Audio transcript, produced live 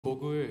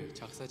곡을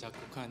작사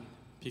작곡한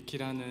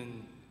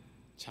비키라는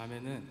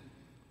자매는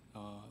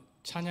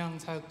찬양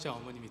사역자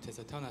어머니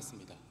밑에서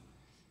태어났습니다.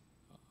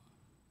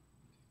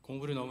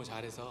 공부를 너무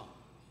잘해서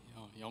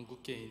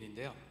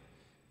영국계인인데요.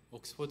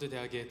 옥스퍼드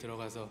대학에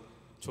들어가서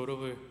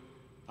졸업을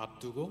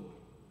앞두고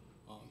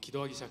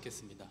기도하기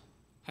시작했습니다.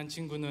 한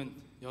친구는,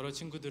 여러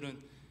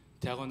친구들은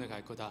대학원을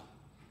갈 거다,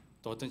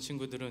 또 어떤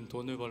친구들은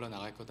돈을 벌러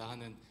나갈 거다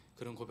하는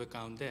그런 고백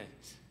가운데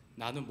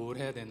나는 뭘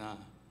해야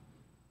되나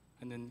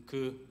하는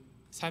그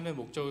삶의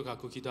목적을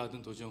갖고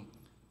기도하던 도중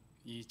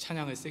이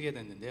찬양을 쓰게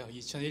됐는데요.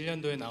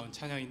 2001년도에 나온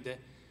찬양인데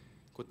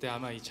그때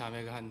아마 이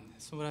자매가 한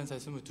 21살,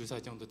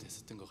 22살 정도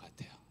됐었던 것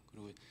같아요.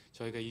 그리고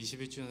저희가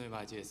 21주년을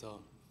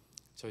맞이해서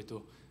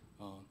저희도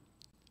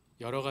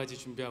여러 가지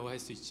준비하고 할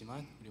수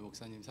있지만 우리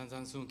목사님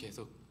산상수훈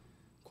계속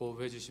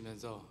고흡해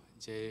주시면서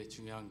제일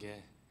중요한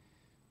게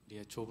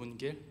우리의 좁은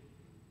길,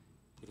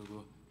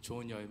 그리고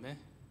좋은 열매,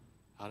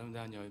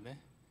 아름다운 열매,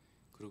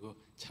 그리고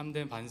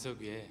참된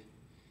반석 위에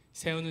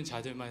세우는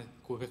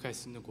자들만 고백할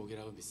수 있는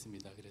곡이라고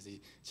믿습니다. 그래서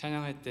이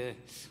찬양할 때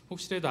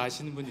혹시라도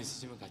아시는 분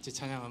있으시면 같이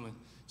찬양하면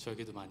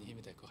저에게도 많이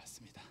힘이 될 것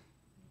같습니다.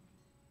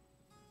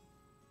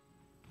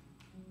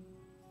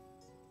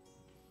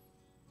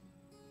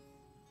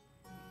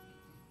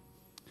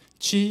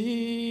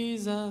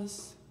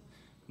 Jesus,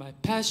 my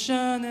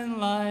passion in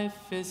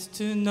life is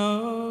to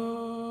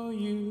know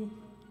you.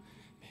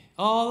 May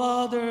all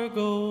other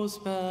goals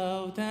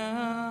bow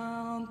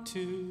down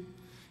to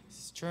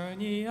this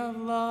journey of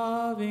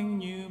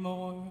loving you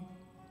more.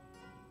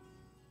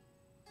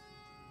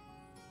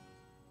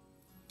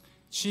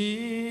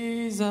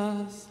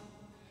 Jesus,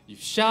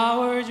 you've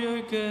showered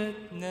your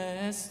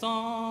goodness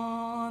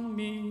on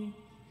me.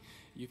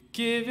 You've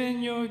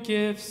given your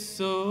gifts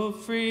so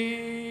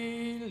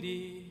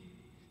freely.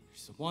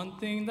 There's one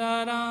thing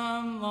that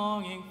I'm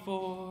longing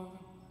for.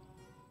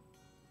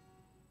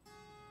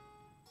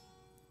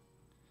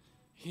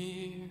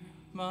 Hear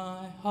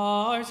my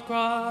heart's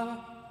cry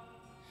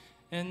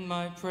and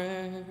my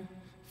prayer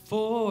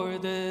for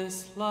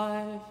this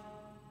life.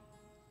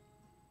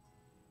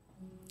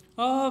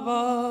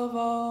 Above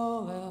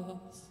all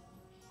else,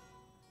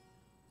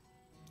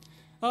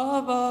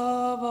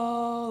 above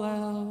all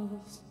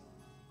else,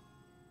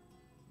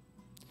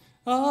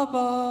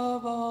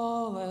 above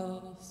all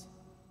else,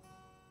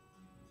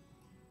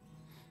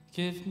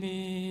 give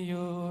me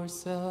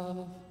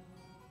yourself.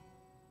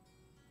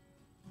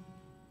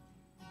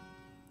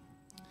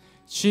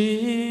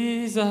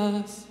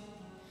 Jesus,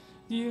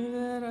 you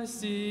that I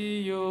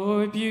see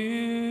your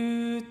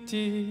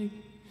beauty,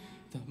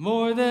 the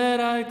more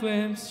that I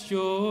glimpse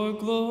your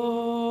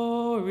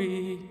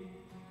glory.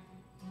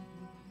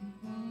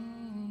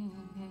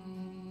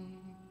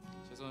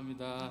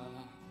 죄송합니다.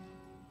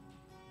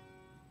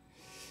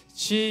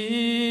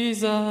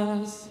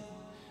 Jesus,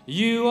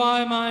 you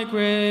are my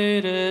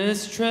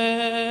greatest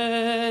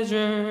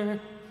treasure.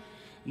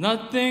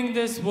 Nothing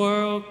this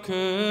world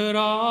could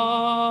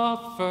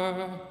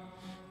offer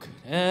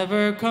could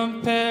ever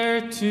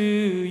compare to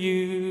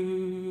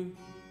you.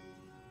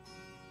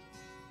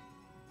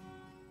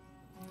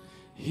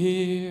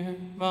 Hear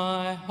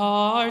my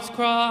heart's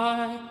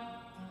cry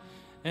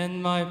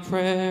and my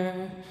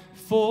prayer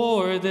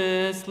for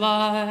this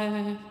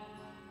life.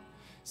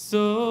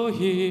 So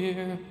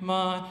hear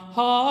my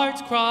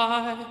heart's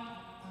cry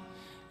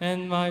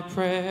and my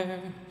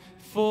prayer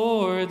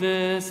for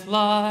this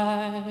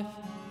life.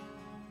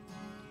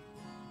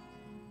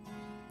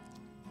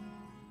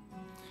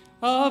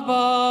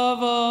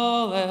 Above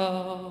all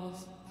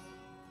else,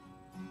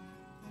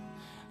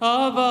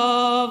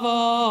 above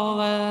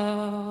all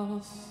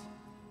else,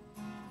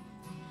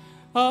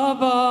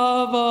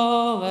 above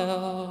all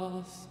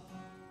else,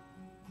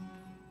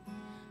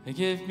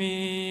 give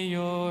me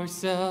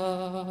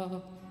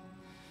yourself.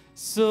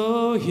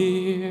 So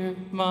hear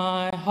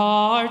my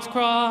heart's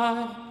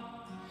cry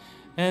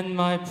and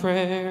my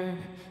prayer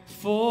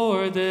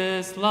for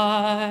this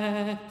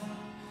life.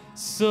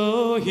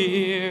 So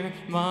hear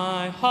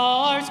my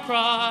heart's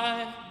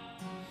cry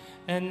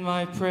and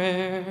my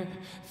prayer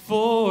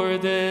for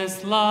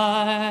this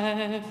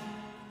life.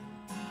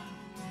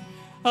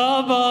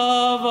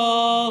 Above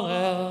all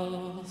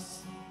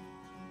else,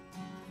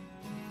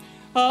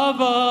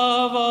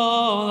 above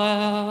all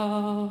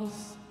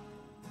else,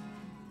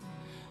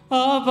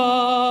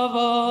 above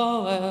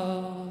all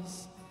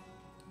else,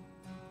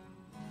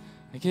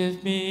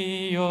 give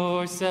me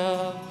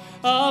yourself.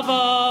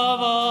 Above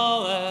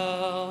all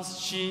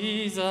else,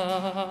 Jesus,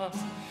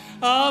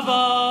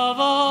 above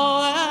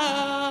all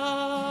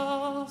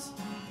else,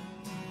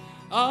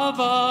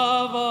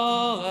 above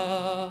all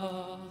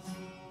else,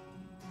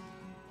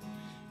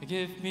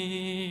 give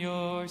me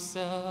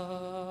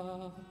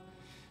yourself.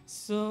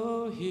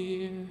 So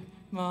hear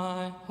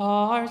my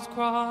heart's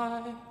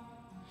cry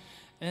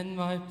and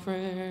my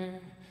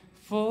prayer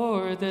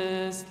for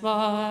this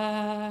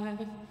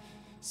life.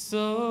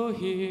 So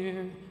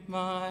hear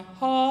my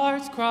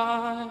heart's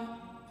cry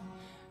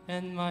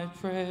and my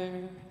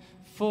prayer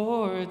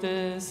for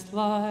this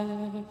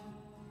life.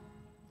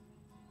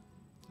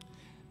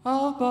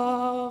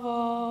 Above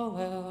all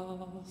else,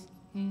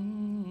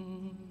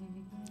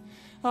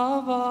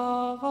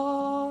 above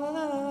all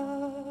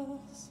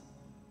else,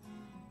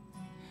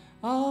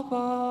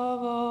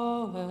 above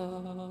all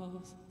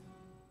else.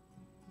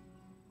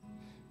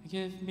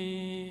 Give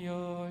me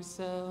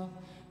yourself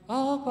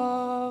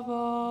above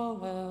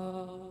all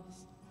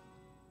else,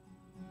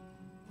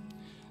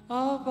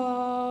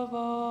 above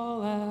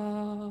all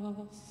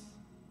else,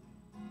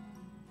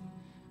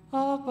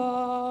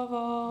 above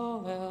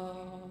all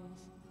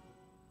else.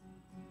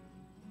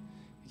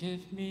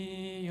 Give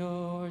me